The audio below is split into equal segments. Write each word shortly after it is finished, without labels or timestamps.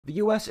The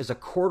US is a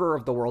quarter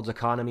of the world's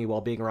economy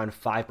while being around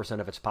 5%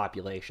 of its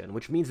population,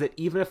 which means that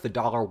even if the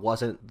dollar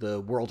wasn't the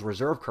world's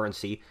reserve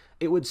currency,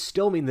 it would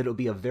still mean that it would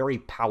be a very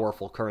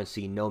powerful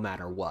currency no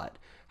matter what.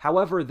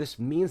 However, this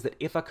means that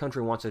if a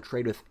country wants to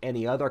trade with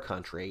any other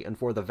country, and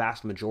for the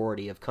vast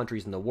majority of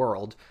countries in the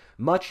world,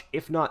 much,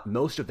 if not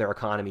most of their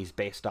economy is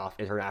based off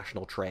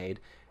international trade,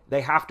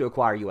 they have to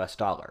acquire US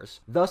dollars.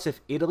 Thus, if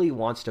Italy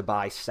wants to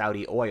buy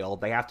Saudi oil,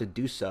 they have to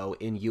do so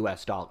in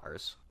US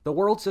dollars. The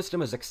world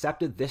system has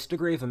accepted this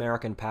degree of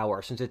American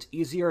power since it's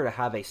easier to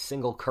have a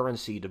single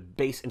currency to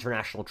base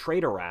international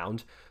trade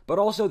around, but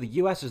also the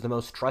US is the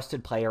most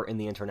trusted player in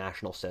the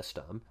international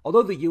system.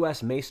 Although the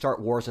US may start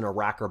wars in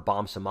Iraq or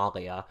bomb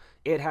Somalia,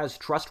 it has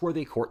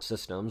trustworthy court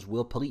systems,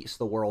 will police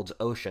the world's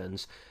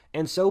oceans,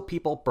 and so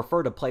people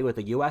prefer to play with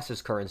the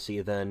US's currency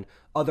than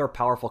other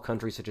powerful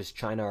countries such as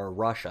China or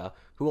Russia,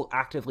 who will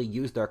actively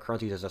use their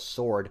currencies as a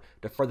sword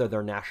to further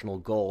their national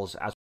goals, as